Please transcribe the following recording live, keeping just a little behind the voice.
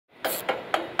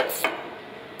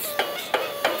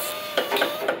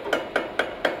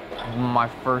my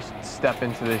first step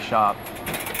into this shop,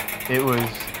 it was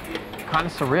kind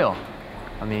of surreal.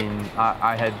 I mean,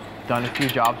 I had done a few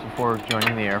jobs before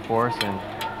joining the Air Force,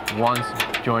 and once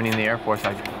joining the Air Force,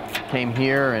 I came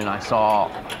here and I saw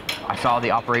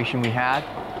the operation we had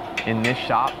in this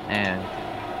shop, and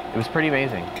it was pretty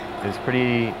amazing. It was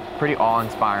pretty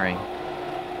awe-inspiring.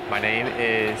 My name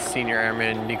is Senior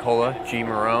Airman Nicola G.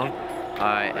 Marone.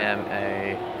 I am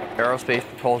a aerospace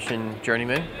propulsion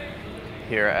journeyman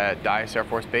here at Dyess Air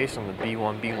Force Base on the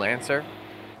B-1B Lancer.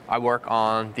 I work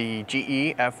on the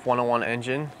GE F101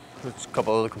 engine, which a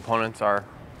couple of the components are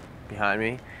behind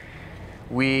me.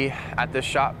 At this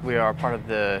shop, we are part of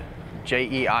the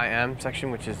JEIM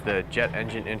section, which is the Jet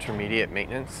Engine Intermediate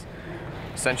Maintenance.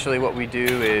 Essentially what we do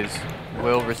is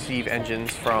we'll receive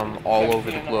engines from all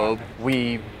over the globe.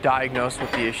 We diagnose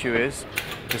what the issue is,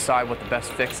 decide what the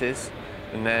best fix is,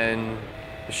 and then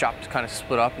the shop is kind of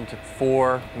split up into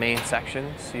 4 main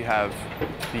sections. You have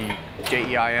the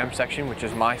JEIM section, which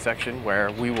is my section,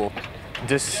 where we will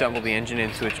disassemble the engine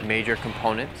into its major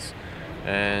components,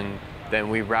 and then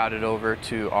we route it over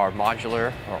to our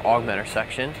modular or augmenter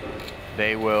section.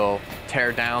 They will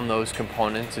tear down those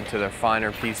components into their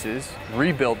finer pieces,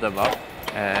 rebuild them up,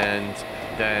 and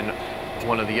then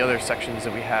one of the other sections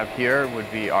that we have here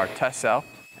would be our test cell.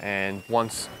 And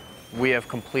once we have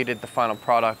completed the final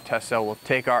product, test cell will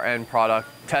take our end product,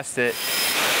 test it,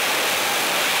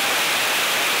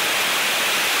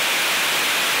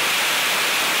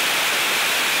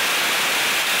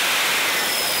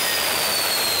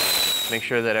 make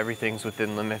sure that everything's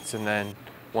within limits, and then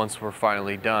once we're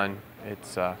finally done,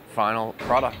 it's a final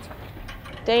product.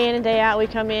 Day in and day out we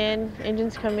come in,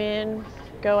 engines come in,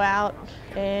 go out,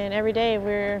 and every day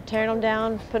we're tearing them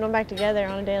down, putting them back together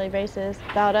on a daily basis.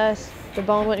 Without us, the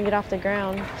bone wouldn't get off the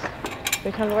ground.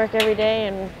 We come to work every day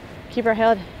and keep our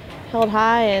head held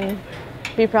high and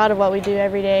be proud of what we do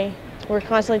every day. We're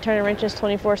constantly turning wrenches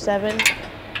 24/7.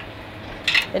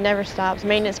 It never stops.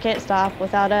 Maintenance can't stop.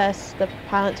 Without us, the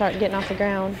pilots aren't getting off the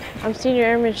ground. I'm Senior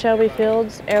Airman Shelby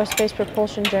Fields, Aerospace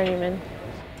Propulsion Journeyman.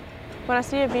 When I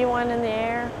see a B-1 in the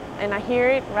air and I hear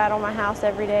it rattle my house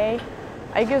every day,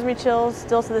 it gives me chills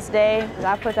still to this day.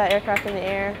 I put that aircraft in the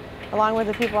air along with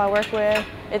the people I work with.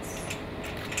 It's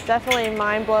definitely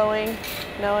mind-blowing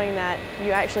knowing that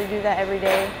you actually do that every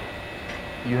day.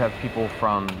 You have people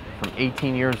from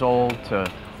 18 years old to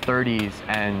 30s,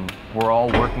 and we're all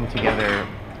working together.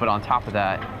 But on top of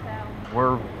that,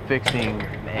 we're fixing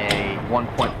a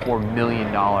 $1.4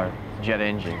 million jet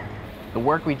engine. The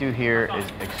work we do here is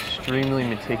extremely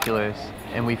meticulous,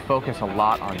 and we focus a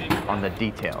lot on the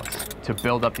details to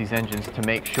build up these engines to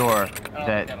make sure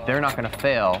that they're not going to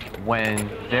fail when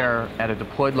they're at a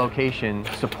deployed location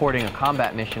supporting a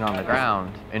combat mission on the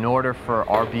ground. In order for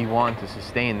our B-1 to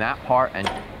sustain that part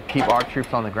and keep our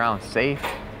troops on the ground safe,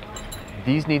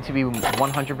 these need to be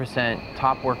 100%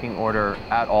 top working order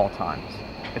at all times.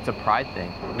 It's a pride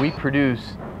thing. We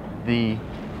produce the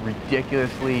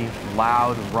ridiculously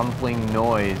loud rumbling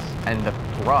noise and the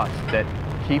thrust that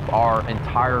keep our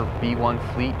entire B-1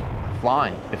 fleet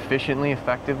flying efficiently,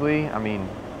 effectively. I mean,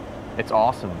 it's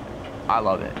awesome. I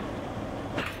love it.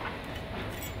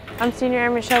 I'm Senior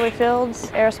Airman Shelby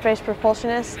Fields, Aerospace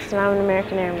Propulsionist, and I'm an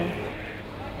American Airman.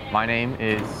 My name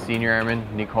is Senior Airman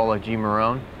Nicola G.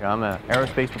 Marone. I'm an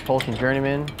aerospace propulsion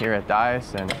journeyman here at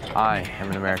Dyess, and I am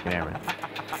an American Airman.